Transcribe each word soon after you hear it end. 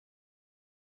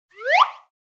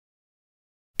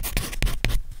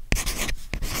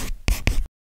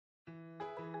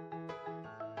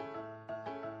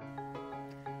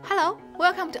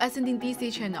Welcome to Ascending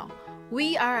DC channel.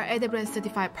 We are an AWS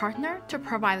certified partner to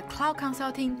provide cloud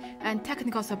consulting and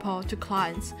technical support to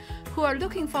clients who are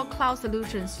looking for cloud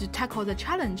solutions to tackle the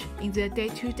challenge in their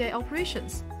day-to-day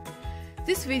operations.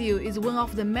 This video is one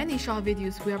of the many short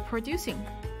videos we are producing.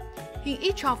 In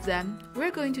each of them, we're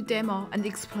going to demo and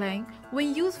explain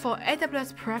when used for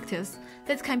AWS practice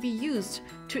that can be used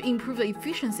to improve the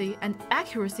efficiency and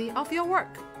accuracy of your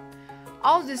work.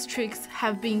 All these tricks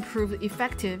have been proved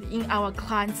effective in our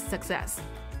clients' success.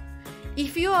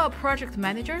 If you are a project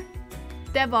manager,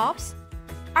 DevOps,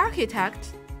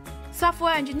 architect,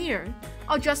 software engineer,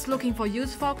 or just looking for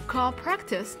useful cloud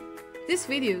practice, this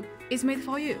video is made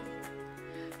for you.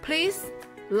 Please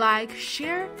like,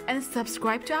 share, and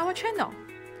subscribe to our channel.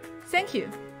 Thank you.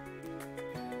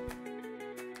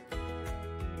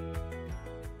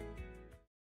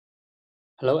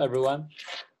 Hello everyone,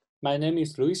 my name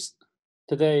is Luis.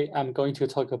 Today I'm going to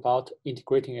talk about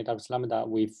integrating AWS Lambda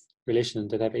with relational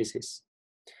databases.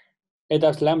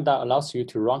 AWS Lambda allows you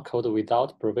to run code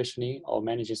without provisioning or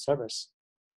managing servers.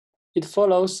 It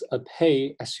follows a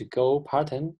pay-as-you-go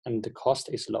pattern and the cost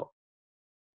is low.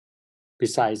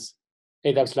 Besides,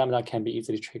 AWS Lambda can be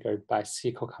easily triggered by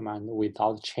SQL command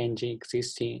without changing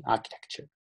existing architecture.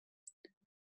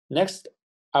 Next,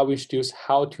 I will introduce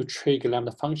how to trigger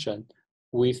Lambda function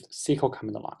with SQL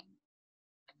command line.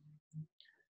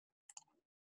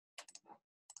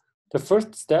 The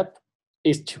first step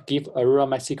is to give Aurora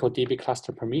MySQL DB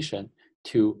cluster permission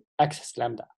to access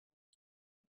Lambda.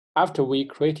 After we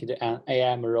created an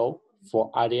AM role for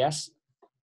RDS,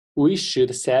 we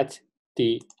should set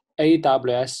the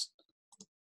AWS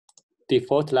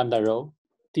default Lambda role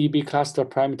DB cluster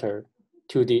parameter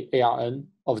to the ARN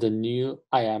of the new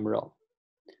IAM role.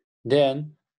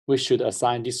 Then we should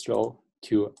assign this role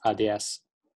to RDS.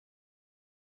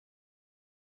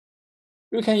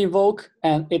 You can invoke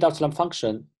an AWS Lambda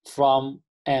function from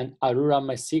an Aurora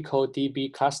MySQL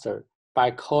DB cluster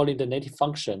by calling the native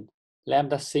function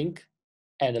Lambda sync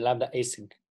and Lambda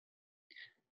async.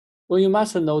 Well, you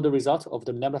must know the result of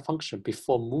the Lambda function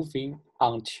before moving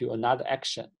on to another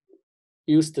action.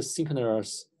 Use the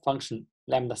synchronous function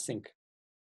Lambda sync.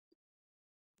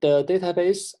 The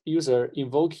database user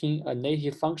invoking a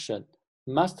native function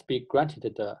must be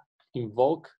granted the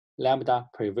Invoke Lambda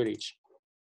privilege.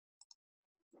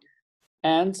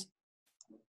 And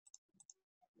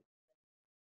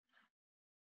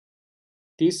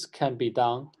this can be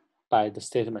done by the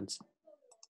statement.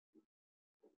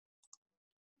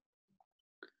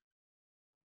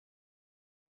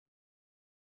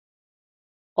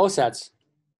 All set.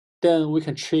 Then we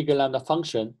can trigger Lambda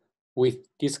function with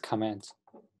this command.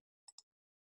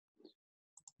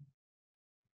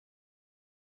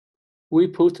 We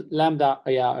put Lambda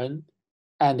ARN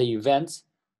and the events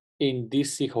in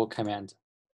this SQL command.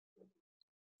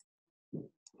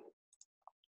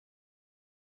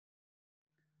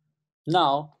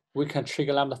 Now we can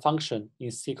trigger Lambda function in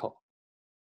SQL.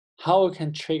 How we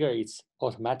can trigger it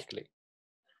automatically?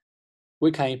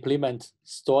 We can implement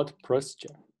stored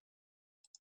procedure.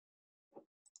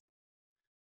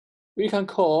 We can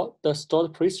call the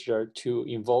stored procedure to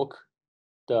invoke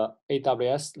the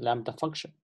AWS Lambda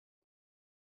function.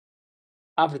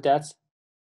 After that,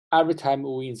 every time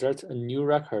we insert a new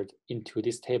record into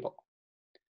this table,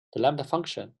 the Lambda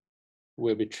function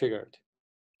will be triggered.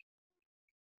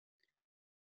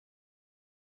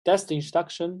 That's the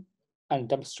introduction and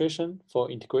demonstration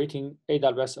for integrating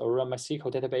AWS Aurora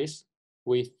MySQL database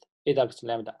with AWS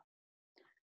Lambda.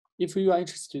 If you are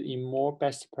interested in more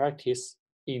best practice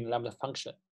in Lambda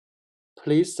function,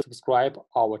 please subscribe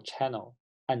our channel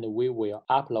and we will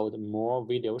upload more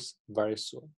videos very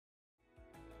soon.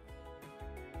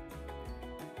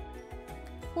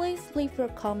 Please leave your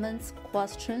comments,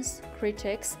 questions,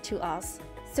 critiques to us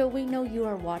so we know you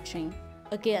are watching.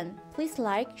 Again, please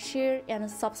like, share, and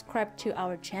subscribe to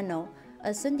our channel,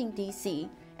 Ascending DC,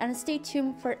 and stay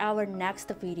tuned for our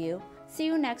next video. See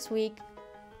you next week.